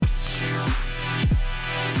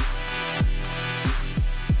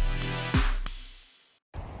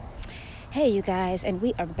Hey, you guys, and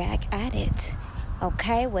we are back at it,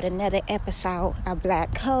 okay, with another episode of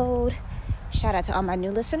Black Code. Shout out to all my new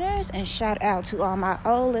listeners, and shout out to all my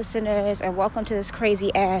old listeners, and welcome to this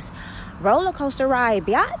crazy-ass roller coaster ride,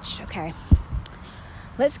 biatch. Okay,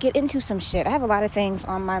 let's get into some shit. I have a lot of things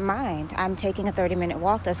on my mind. I'm taking a 30-minute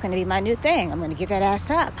walk. That's going to be my new thing. I'm going to get that ass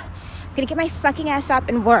up. I'm going to get my fucking ass up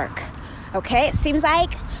and work. Okay, it seems like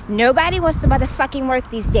nobody wants to motherfucking work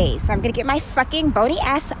these days. So I'm going to get my fucking bony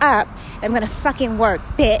ass up and I'm going to fucking work,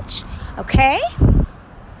 bitch. Okay?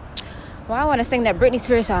 Well, I want to sing that Britney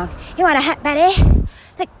Spears song. You want a hot body?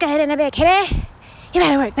 Look good in a bikini? You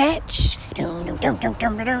better work, bitch.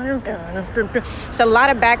 It's a lot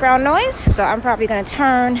of background noise, so I'm probably going to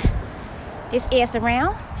turn this ass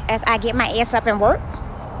around as I get my ass up and work.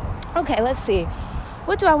 Okay, let's see.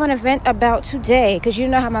 What do I want to vent about today? Because you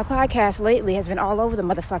know how my podcast lately has been all over the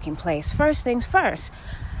motherfucking place. First things first,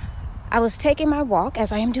 I was taking my walk,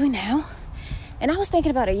 as I am doing now, and I was thinking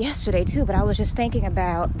about it yesterday too, but I was just thinking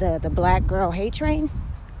about the black girl hate train.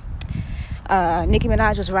 Nicki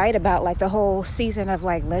Minaj was right about like the whole season of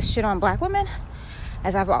like, let's shit on black women.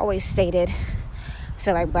 As I've always stated, I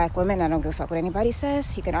feel like black women, I don't give a fuck what anybody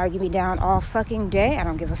says. You can argue me down all fucking day. I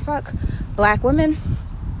don't give a fuck. Black women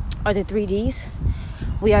are the 3Ds.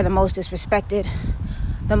 We are the most disrespected,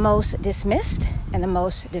 the most dismissed, and the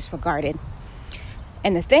most disregarded.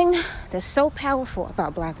 And the thing that's so powerful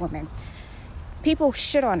about black women, people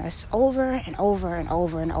shit on us over and over and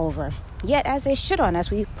over and over. Yet as they shit on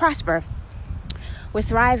us, we prosper. We're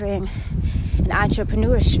thriving in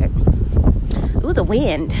entrepreneurship. Ooh, the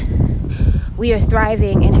wind. We are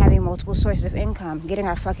thriving in having multiple sources of income, getting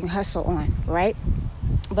our fucking hustle on, right?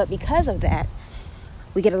 But because of that,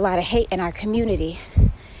 we get a lot of hate in our community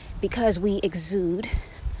because we exude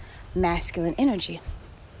masculine energy.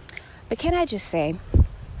 But can I just say,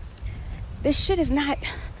 this shit is not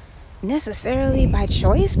necessarily by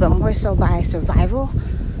choice, but more so by survival.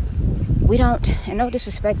 We don't, and no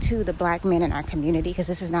disrespect to the black men in our community, because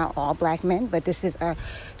this is not all black men, but this is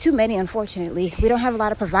too many, unfortunately. We don't have a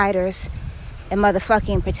lot of providers and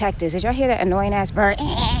motherfucking protectors. Did y'all hear that annoying ass bird?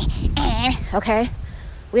 Okay?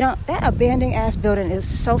 We don't, that abandoned ass building is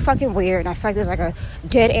so fucking weird. And I feel like there's like a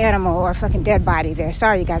dead animal or a fucking dead body there.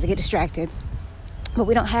 Sorry, you guys, I get distracted. But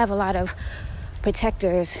we don't have a lot of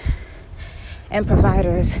protectors and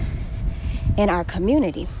providers in our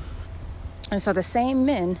community. And so the same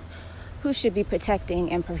men who should be protecting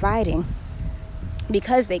and providing,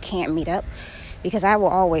 because they can't meet up, because I will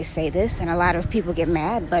always say this, and a lot of people get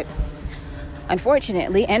mad, but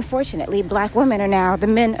unfortunately and fortunately, black women are now the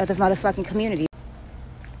men of the motherfucking community.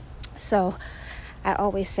 So I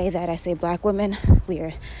always say that. I say black women, we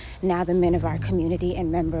are now the men of our community,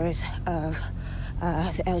 and members of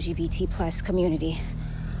the LGBT plus community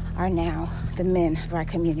are now the men of our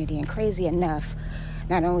community. And crazy enough,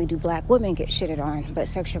 not only do black women get shitted on, but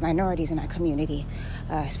sexual minorities in our community,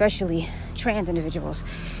 especially trans individuals,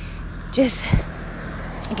 just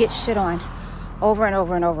get shit on over and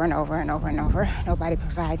over and over and over and over and over. Nobody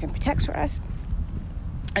provides and protects for us.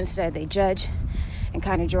 Instead, they judge and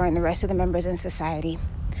kind of join the rest of the members in society.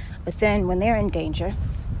 But then when they're in danger,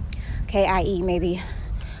 okay, i.e. maybe,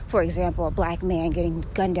 for example, a black man getting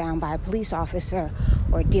gunned down by a police officer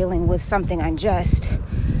or dealing with something unjust,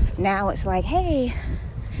 now it's like, hey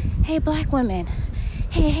black women,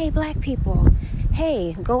 hey black people,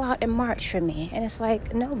 hey, go out and march for me. And it's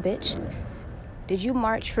like, no, bitch, did you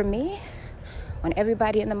march for me when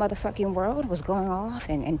everybody in the motherfucking world was going off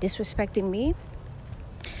and disrespecting me?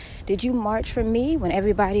 Did you march for me when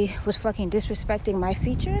everybody was fucking disrespecting my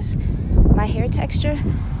features, my hair texture,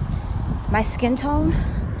 my skin tone?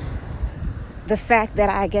 The fact that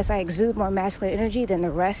I guess I exude more masculine energy than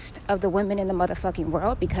the rest of the women in the motherfucking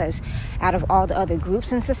world, because out of all the other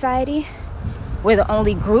groups in society, we're the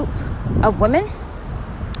only group of women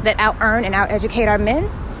that out-earn and out-educate our men.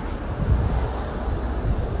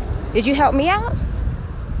 Did you help me out?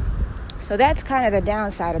 So that's kind of the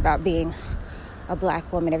downside about being a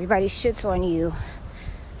black woman. Everybody shits on you,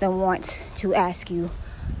 then wants to ask you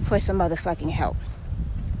for some motherfucking help.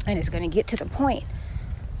 And it's going to get to the point,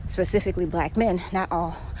 specifically black men, not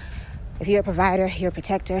all. If you're a provider, you're a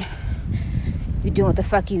protector, you're doing what the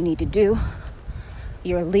fuck you need to do,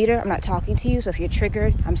 you're a leader, I'm not talking to you. So if you're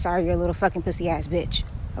triggered, I'm sorry, you're a little fucking pussy ass bitch.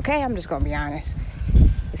 Okay, I'm just going to be honest.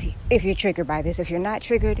 If you're triggered by this, if you're not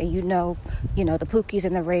triggered and you know the Pookies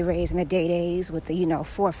and the Ray Rays and the Day Days with the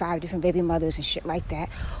 4 or 5 different baby mothers and shit like that,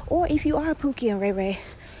 or if you are a Pookie and Ray Ray,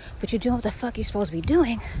 but you're doing what the fuck you're supposed to be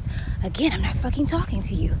doing, again, I'm not fucking talking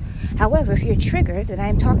to you. However, if you're triggered, then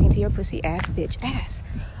I'm talking to your pussy ass bitch ass.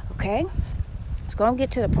 Okay, it's gonna get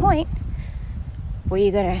to the point where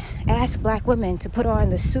you're going to ask black women to put on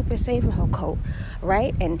the super saver coat,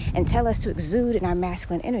 right? And tell us to exude in our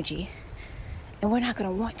masculine energy. And we're not going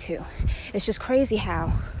to want to. It's just crazy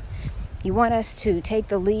how you want us to take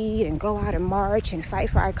the lead and go out and march and fight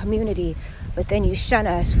for our community, but then you shun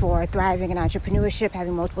us for thriving in entrepreneurship,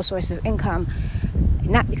 having multiple sources of income,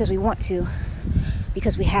 not because we want to,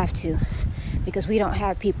 because we have to, because we don't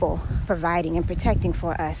have people providing and protecting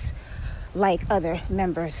for us like other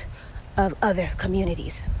members of other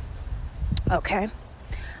communities. Okay?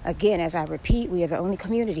 Again, as I repeat, we are the only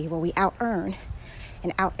community where we out-earn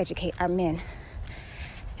and out-educate our men.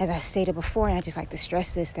 As I stated before, and I just like to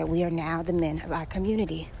stress this, that we are now the men of our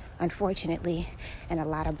community, unfortunately. And a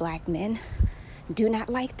lot of black men do not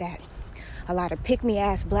like that. A lot of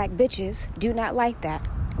pick-me-ass black bitches do not like that,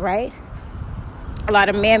 right? A lot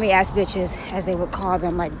of mammy-ass bitches, as they would call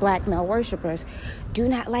them, like black male worshipers, do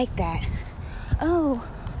not like that. Oh,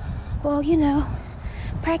 well,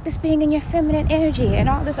 practice being in your feminine energy and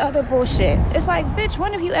all this other bullshit. It's like, bitch,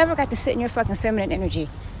 when have you ever got to sit in your fucking feminine energy?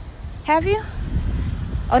 Have you?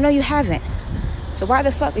 Oh, no, you haven't. So why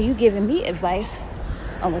the fuck are you giving me advice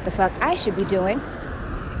on what the fuck I should be doing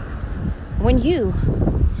when you,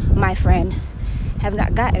 my friend, have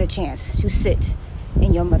not gotten a chance to sit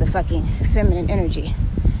in your motherfucking feminine energy?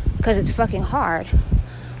 Because it's fucking hard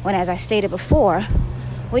when, as I stated before,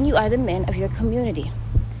 when you are the men of your community.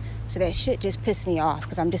 So that shit just pissed me off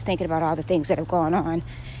because I'm just thinking about all the things that have gone on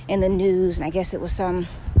in the news. And I guess it was I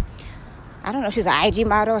don't know if she was an IG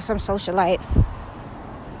model or some socialite.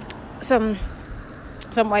 Some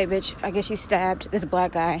white bitch, I guess she stabbed this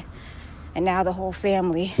black guy. And now the whole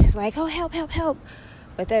family is like, oh, help, help, help.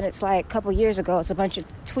 But then it's like a couple years ago, it's a bunch of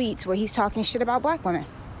tweets where he's talking shit about black women.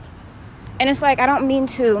 And it's like, I don't mean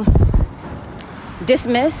to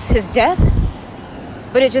dismiss his death,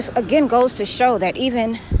 but it just, again, goes to show that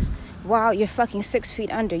even while you're fucking 6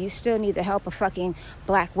 feet under, you still need the help of fucking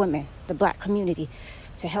black women, the black community,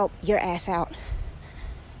 to help your ass out.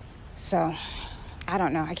 So, I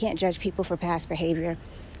don't know. I can't judge people for past behavior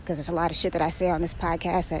because there's a lot of shit that I say on this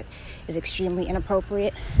podcast that is extremely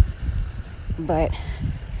inappropriate. But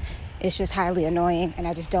it's just highly annoying, and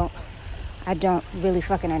I don't really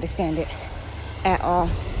fucking understand it at all.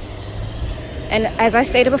 And as I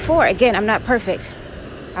stated before, again, I'm not perfect.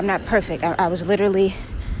 I was literally,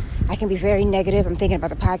 I can be very negative. I'm thinking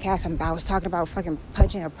about the podcast. I was talking about fucking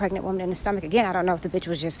punching a pregnant woman in the stomach. Again, I don't know if the bitch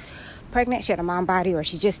was just pregnant, she had a mom body, or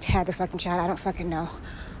she just had the fucking child. I don't fucking know.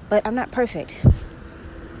 But I'm not perfect.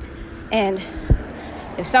 And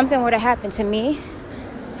if something were to happen to me,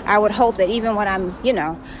 I would hope that even when I'm,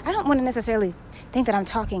 I don't want to necessarily think that I'm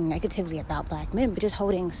talking negatively about black men, but just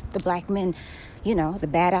holding the black men, the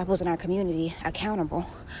bad apples in our community accountable.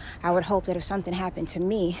 I would hope that if something happened to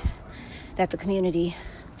me, that the community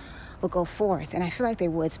would go forth. And I feel like they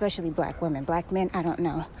would, especially black women. Black men, I don't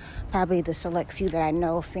know. Probably the select few that I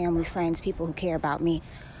know, family, friends, people who care about me.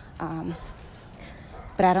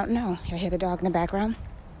 But I don't know. Y'all hear the dog in the background?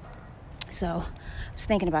 So I was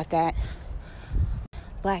thinking about that.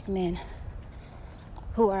 Black men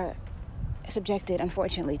who are subjected,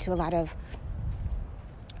 unfortunately, to a lot of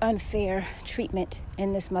unfair treatment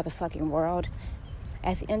in this motherfucking world.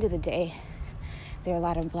 At the end of the day, there are a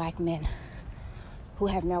lot of black men who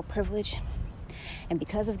have male privilege, and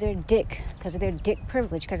because of their dick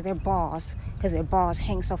privilege, because of their balls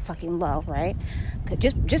hang so fucking low, right?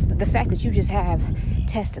 Just the fact that you just have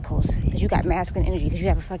testicles, because you got masculine energy, because you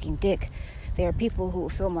have a fucking dick. There are people who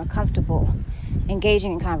feel more comfortable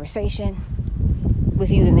engaging in conversation with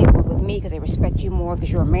you than they would with me, because they respect you more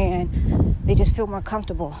because you're a man. They just feel more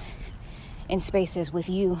comfortable in spaces with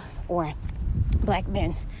you or black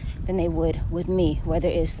men than they would with me, whether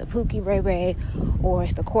it's the Pookie Ray Ray or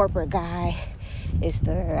it's the corporate guy, it's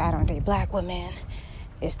the I don't date black women,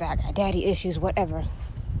 it's the I got daddy issues, whatever.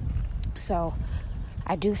 So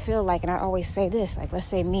I do feel like, and I always say this, like, let's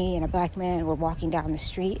say me and a black man were walking down the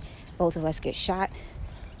street, both of us get shot,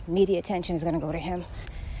 media attention is going to go to him.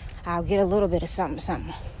 I'll get a little bit of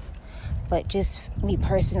something. But just me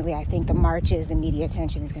personally, I think the marches, the media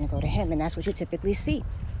attention is going to go to him, and that's what you typically see.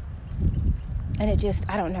 And it just,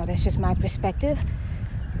 I don't know, that's just my perspective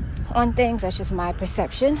on things. That's just my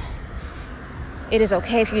perception. It is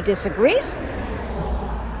okay if you disagree.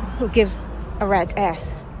 Who gives a rat's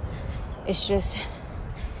ass? It's just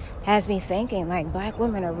has me thinking, like, black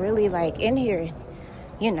women are really, like, in here,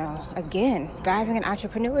 again, thriving in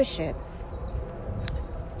entrepreneurship,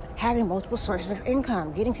 having multiple sources of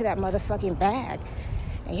income, getting to that motherfucking bag.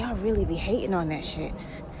 And y'all really be hating on that shit.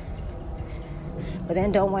 But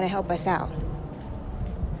then don't want to help us out.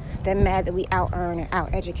 They're mad that we out-earn and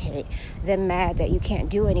out-educate. They're mad that you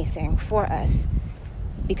can't do anything for us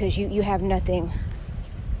because you have nothing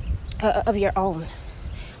of your own.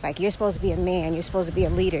 Like, you're supposed to be a man, you're supposed to be a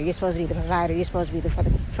leader, you're supposed to be the provider, you're supposed to be the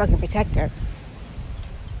fucking protector.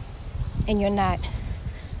 And you're not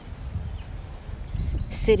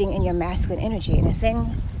sitting in your masculine energy. And the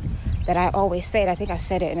thing that I always say, and I think I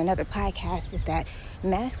said it in another podcast, is that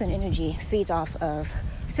masculine energy feeds off of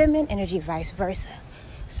feminine energy, vice versa.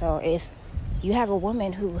 So if you have a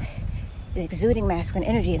woman who is exuding masculine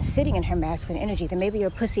energy and sitting in her masculine energy, then maybe you're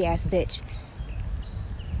a pussy ass bitch.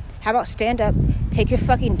 How about stand up, take your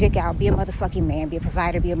fucking dick out, be a motherfucking man, be a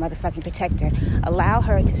provider, be a motherfucking protector. Allow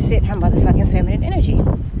her to sit in her motherfucking feminine energy.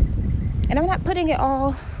 And I'm not putting it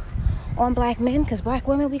all on black men, because black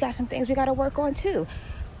women, we got some things we got to work on too.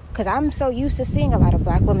 Because I'm so used to seeing a lot of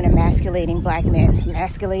black women emasculating black men,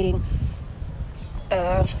 emasculating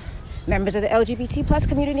members of the LGBT plus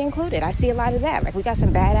community included. I see a lot of that. Like, we got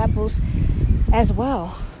some bad apples as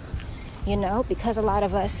well, you know, because a lot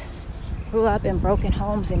of us grew up in broken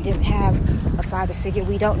homes and didn't have a father figure.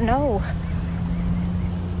 We don't know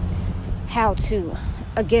how to,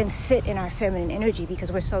 again, sit in our feminine energy because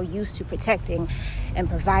we're so used to protecting and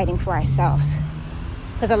providing for ourselves.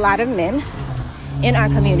 Because a lot of men in our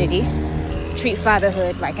community treat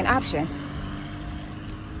fatherhood like an option.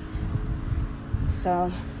 So,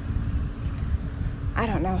 I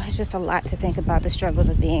don't know. It's just a lot to think about, the struggles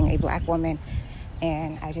of being a black woman.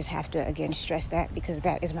 And I just have to, again, stress that, because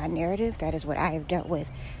that is my narrative. That is what I have dealt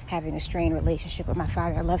with, having a strained relationship with my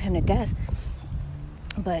father. I love him to death.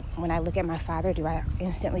 But when I look at my father, do I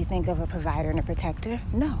instantly think of a provider and a protector?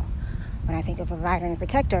 No. When I think of a provider and a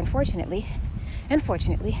protector, unfortunately,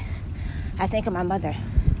 I think of my mother.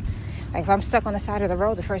 Like, if I'm stuck on the side of the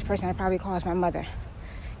road, the first person I probably call is my mother.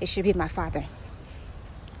 It should be my father.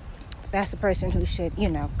 That's the person who should, you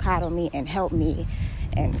know, coddle me and help me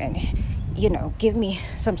and you know, give me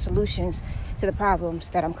some solutions to the problems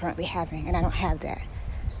that I'm currently having. And I don't have that.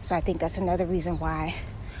 So I think that's another reason why,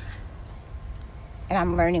 and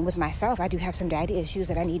I'm learning with myself, I do have some daddy issues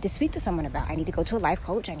that I need to speak to someone about. I need to go to a life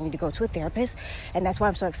coach. I need to go to a therapist. And that's why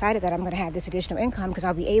I'm so excited that I'm going to have this additional income, because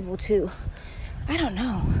I'll be able to, I don't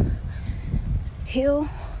know, heal,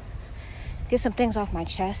 get some things off my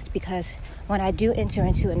chest. Because when I do enter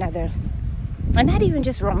into another, and not even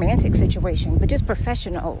just romantic situation, but just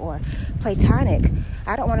professional or platonic,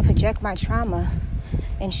 I don't want to project my trauma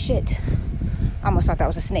and shit. I almost thought that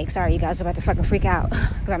was a snake. Sorry, you guys are about to fucking freak out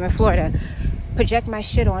because I'm in Florida. Project my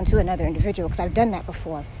shit onto another individual, because I've done that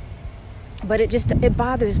before. But it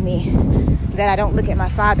bothers me that I don't look at my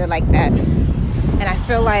father like that. And I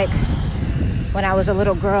feel like when I was a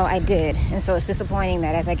little girl, I did. And so it's disappointing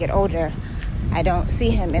that as I get older, I don't see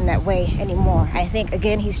him in that way anymore. I think,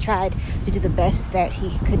 again, he's tried to do the best that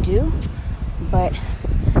he could do, but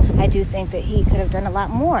I do think that he could have done a lot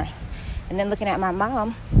more. And then looking at my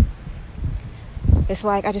mom, it's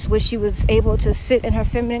like I just wish she was able to sit in her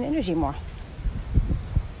feminine energy more.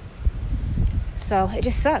 So it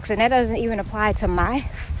just sucks. And that doesn't even apply to my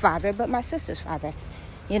father, but my sister's father,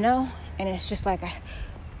 you know? And it's just like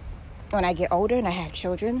when I get older and I have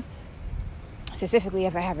children, specifically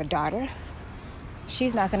if I have a daughter,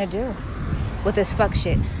 she's not going to do with this fuck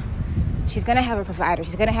shit. She's going to have a provider.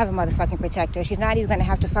 She's going to have a motherfucking protector. She's not even going to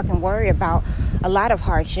have to fucking worry about a lot of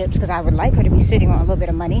hardships, because I would like her to be sitting on a little bit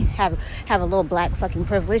of money, have a little black fucking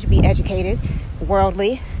privilege, be educated,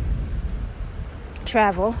 worldly,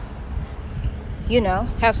 travel, you know,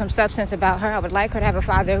 have some substance about her. I would like her to have a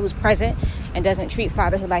father who's present and doesn't treat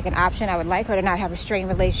fatherhood like an option. I would like her to not have a strained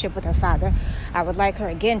relationship with her father. I would like her,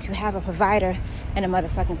 again, to have a provider and a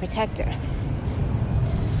motherfucking protector.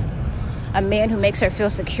 A man who makes her feel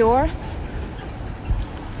secure.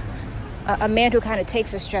 A man who kind of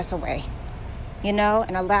takes the stress away, you know,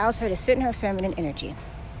 and allows her to sit in her feminine energy.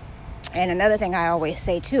 And another thing I always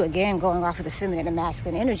say too, again, going off of the feminine and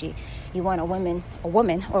masculine energy, you want a woman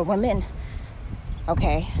or women,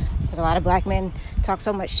 okay, because a lot of black men talk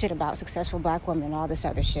so much shit about successful black women and all this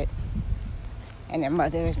other shit, and their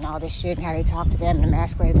mothers and all this shit, and how they talk to them and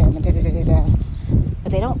emasculate them and da-da-da-da-da.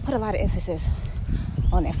 But they don't put a lot of emphasis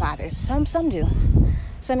on their fathers. Some do.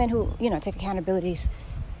 Some men who, you know, take accountabilities,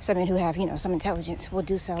 some men who have, you know, some intelligence will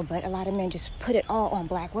do so, but a lot of men just put it all on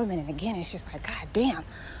black women. And again, it's just like, God damn,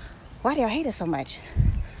 why do y'all hate us so much?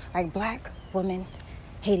 Like, black woman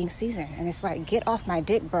hating season. And it's like, get off my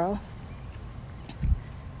dick, bro.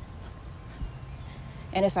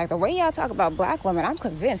 And it's like, the way y'all talk about black women, I'm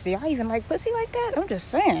convinced. Do y'all even like pussy like that? I'm just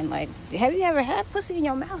saying, like, have you ever had pussy in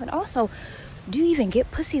your mouth? And also, do you even get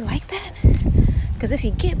pussy like that? Because if you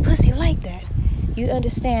get pussy like that, you'd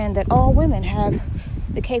understand that all women have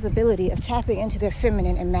the capability of tapping into their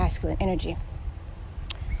feminine and masculine energy.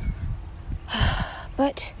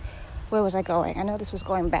 But where was I going? I know this was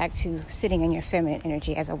going back to sitting in your feminine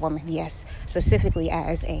energy as a woman. Yes, specifically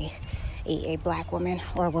as a black woman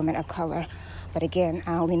or a woman of color. But again,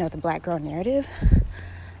 I only know the black girl narrative.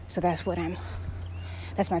 So that's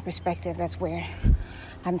my perspective. That's where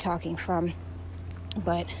I'm talking from.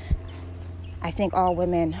 But I think all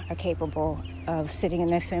women are capable of sitting in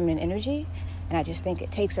their feminine energy. And I just think it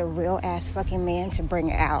takes a real ass fucking man to bring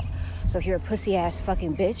it out. So if you're a pussy ass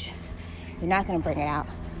fucking bitch, you're not going to bring it out.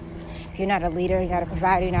 If you're not a leader, you're not a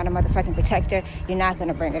provider, you're not a motherfucking protector, you're not going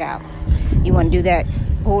to bring it out. You want to do that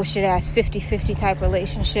bullshit ass 50-50 type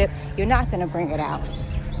relationship, you're not going to bring it out.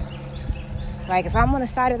 Like, if I'm on the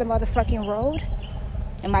side of the motherfucking road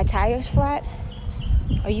and my tire's flat,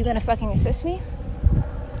 are you going to fucking assist me?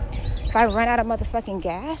 If I run out of motherfucking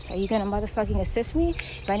gas, are you going to motherfucking assist me?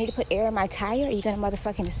 If I need to put air in my tire, are you going to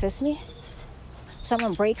motherfucking assist me?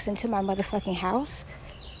 Someone breaks into my motherfucking house,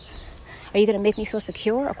 are you going to make me feel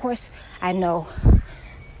secure? Of course, I know.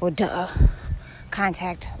 Well, duh.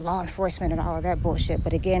 Contact law enforcement and all of that bullshit.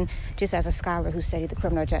 But again, just as a scholar who studied the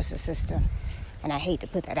criminal justice system, and I hate to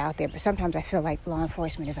put that out there, but sometimes I feel like law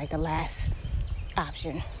enforcement is like the last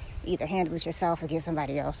option. Either handle it yourself or get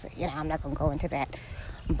somebody else. You know, I'm not going to go into that.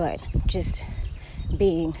 But just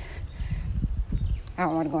being, I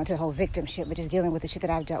don't want to go into the whole victim shit, but just dealing with the shit that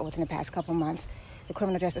I've dealt with in the past couple months, the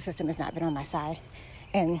criminal justice system has not been on my side.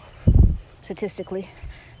 And statistically,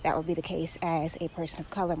 that would be the case as a person of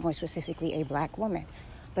color, more specifically a black woman.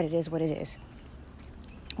 But it is what it is.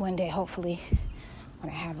 One day, hopefully,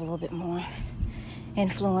 when I have a little bit more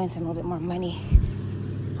influence and a little bit more money,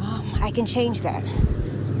 I can change that.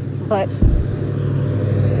 But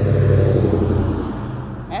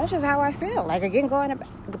that's just how I feel. Like, again, going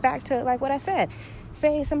back to like what I said.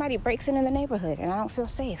 Say somebody breaks in the neighborhood and I don't feel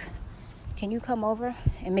safe. Can you come over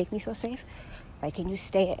and make me feel safe? Like, can you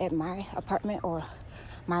stay at my apartment or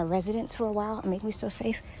my residence for a while and make me feel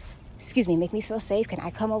safe? Make me feel safe. Can I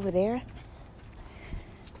come over there?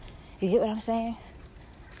 You get what I'm saying?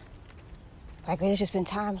 Like, there's just been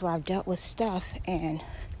times where I've dealt with stuff and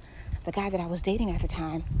the guy that I was dating at the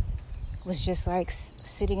time was just like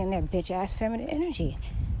sitting in their bitch ass feminine energy.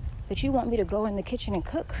 But you want me to go in the kitchen and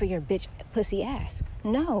cook for your bitch pussy ass?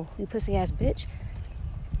 No, you pussy ass bitch.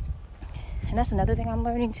 And that's another thing I'm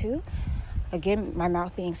learning too. Again, my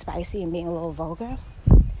mouth being spicy and being a little vulgar.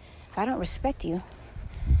 If I don't respect you,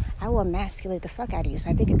 I will emasculate the fuck out of you. So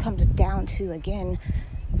I think it comes down to, again,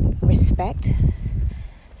 respect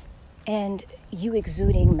and you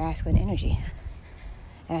exuding masculine energy.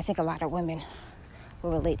 And I think a lot of women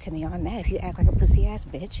will relate to me on that. If you act like a pussy ass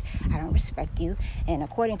bitch, I don't respect you. And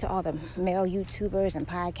according to all the male YouTubers and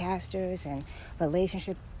podcasters and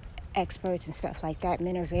relationship experts and stuff like that,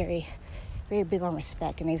 men are very, very big on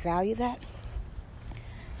respect and they value that.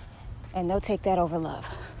 And they'll take that over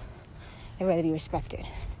love. They'd rather be respected.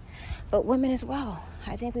 But women as well.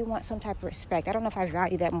 I think we want some type of respect. I don't know if I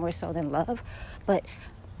value that more so than love, but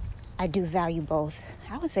I do value both.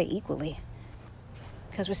 I would say equally.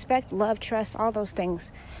 Because respect, love, trust, all those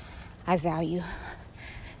things I value.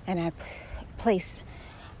 And I place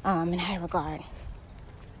in high regard.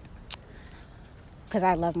 Because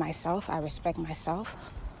I love myself. I respect myself.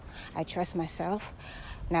 I trust myself.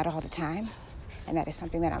 Not all the time. And that is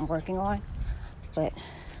something that I'm working on. But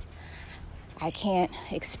I can't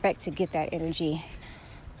expect to get that energy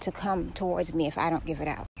to come towards me if I don't give it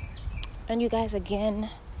out. And you guys, again,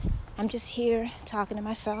 I'm just here talking to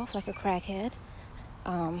myself like a crackhead.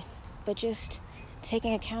 But just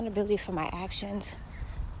taking accountability for my actions,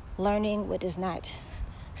 learning what does not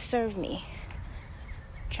serve me,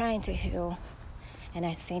 trying to heal. And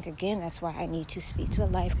I think, again, that's why I need to speak to a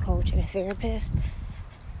life coach and a therapist.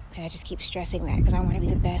 And I just keep stressing that because I want to be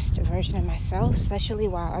the best version of myself, especially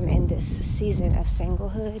while I'm in this season of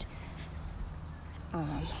singlehood.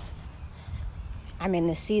 I'm in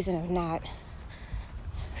this season of not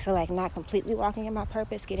completely walking in my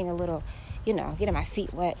purpose, getting a little, getting my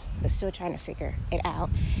feet wet, but still trying to figure it out.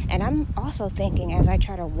 And I'm also thinking, as I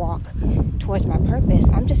try to walk towards my purpose,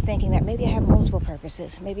 I'm just thinking that maybe I have multiple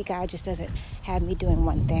purposes. Maybe God just doesn't have me doing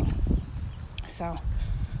one thing. So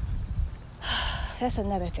that's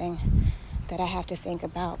another thing that I have to think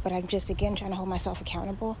about. But I'm just, again, trying to hold myself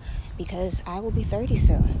accountable because I will be 30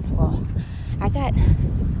 soon. Well,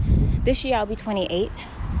 this year I'll be 28.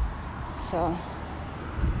 So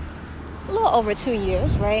a little over 2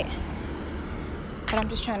 years, right? But I'm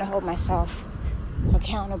just trying to hold myself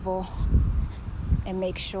accountable and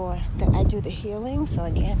make sure that I do the healing. So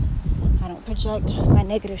again, I don't project my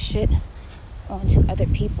negative shit onto other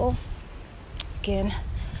people. Again,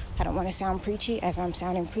 I don't want to sound preachy as I'm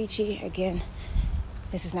sounding preachy. Again,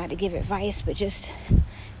 This is not to give advice, but just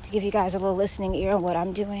to give you guys a little listening ear on what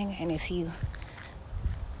I'm doing. And if you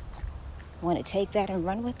want to take that and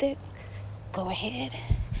run with it, go ahead.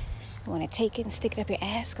 You want to take it and stick it up your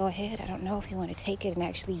ass, go ahead. I don't know if you want to take it and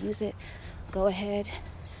actually use it. Go ahead.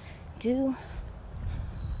 Do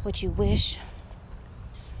what you wish.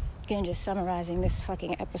 Again, just summarizing this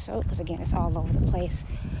fucking episode, because again, it's all over the place.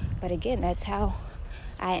 But again, that's how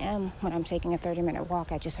I am when I'm taking a 30-minute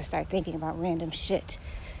walk. I start thinking about random shit.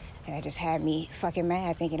 And it just had me fucking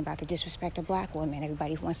mad thinking about the disrespect of black women.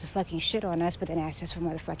 Everybody wants to fucking shit on us, but then asks us for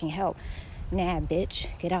motherfucking help. Nah, bitch.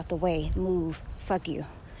 Get out the way. Move. Fuck you.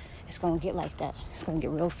 It's going to get like that. It's going to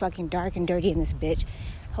get real fucking dark and dirty in this bitch.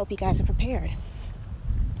 Hope you guys are prepared.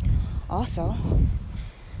 Also,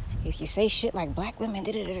 if you say shit like black women,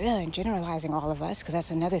 and generalizing all of us, because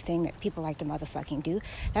that's another thing that people like to motherfucking do.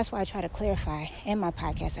 That's why I try to clarify in my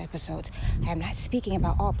podcast episodes, I am not speaking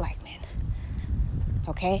about all black men.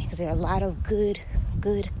 Okay? Because there are a lot of good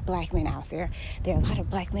black men out there. There are a lot of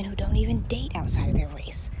black men who don't even date outside of their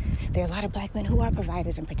race. There are a lot of black men who are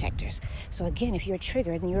providers and protectors. So again, if you're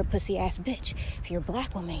triggered, then you're a pussy-ass bitch. If you're a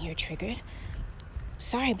black woman and you're triggered,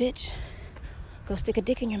 sorry, bitch. Go stick a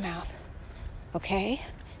dick in your mouth. Okay?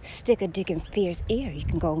 Stick a dick in fear's ear. You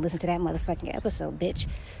can go listen to that motherfucking episode, bitch.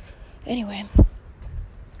 Anyway.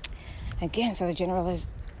 Again, so the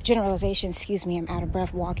generalization, I'm out of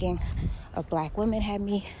breath walking, of black women had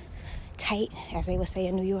me tight, as they would say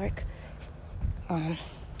in New York.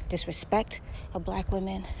 Disrespect of black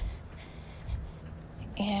women.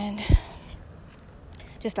 And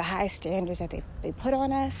just the high standards that they put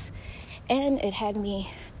on us. And it had me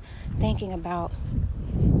thinking about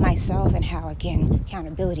myself and how, again,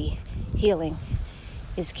 accountability, healing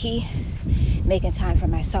is key. Making time for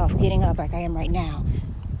myself, getting up like I am right now,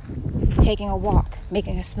 taking a walk,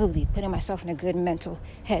 making a smoothie, putting myself in a good mental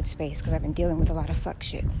headspace, because I've been dealing with a lot of fuck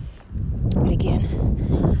shit. But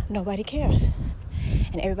again, nobody cares.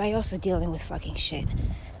 And everybody else is dealing with fucking shit.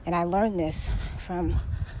 And I learned this from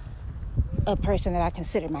a person that I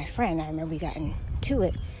considered my friend. I remember we got into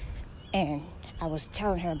it, and I was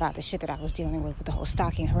telling her about the shit that I was dealing with the whole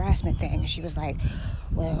stalking harassment thing. And she was like,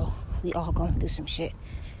 well, we all going through some shit.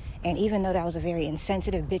 And even though that was a very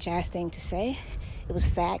insensitive bitch-ass thing to say, it was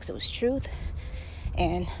facts, it was truth.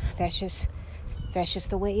 And that's just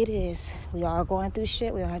the way it is. We all going through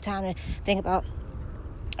shit. We don't have time to think about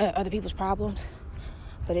other people's problems.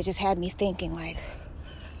 But it just had me thinking, like,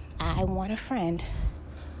 I want a friend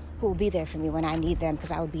who will be there for me when I need them,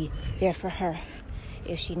 because I would be there for her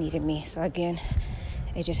if she needed me. So again,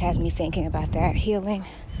 it just has me thinking about that. Healing,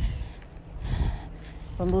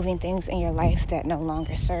 removing things in your life that no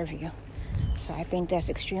longer serve you. So I think that's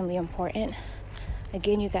extremely important.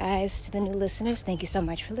 Again, you guys, to the new listeners, thank you so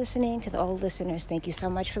much for listening. To the old listeners, thank you so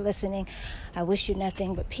much for listening. I wish you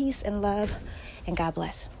nothing but peace and love, and God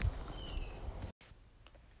bless.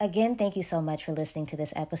 Again, thank you so much for listening to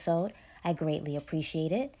this episode. I greatly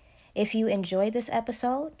appreciate it. If you enjoyed this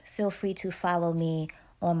episode, feel free to follow me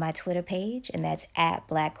on my Twitter page, and that's at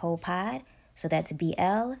BlackCodePod. So that's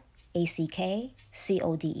BlackCodepod.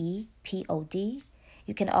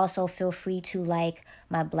 You can also feel free to like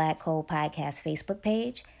my Black Code Podcast Facebook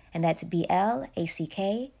page, and that's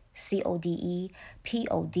BlackCodepodcast.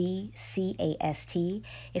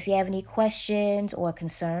 If you have any questions or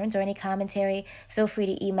concerns or any commentary, feel free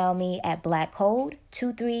to email me at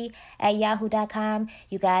blackcode23@yahoo.com.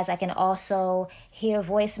 You guys, I can also hear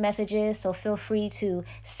voice messages, so feel free to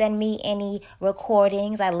send me any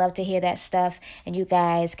recordings. I love to hear that stuff, and you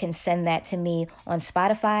guys can send that to me on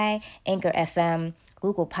Spotify, Anchor FM,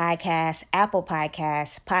 Google Podcasts, Apple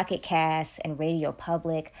Podcasts, Pocket Casts, and Radio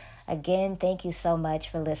Public. Again, thank you so much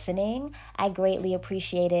for listening. I greatly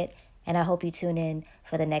appreciate it, and I hope you tune in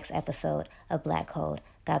for the next episode of Black Code.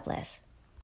 God bless.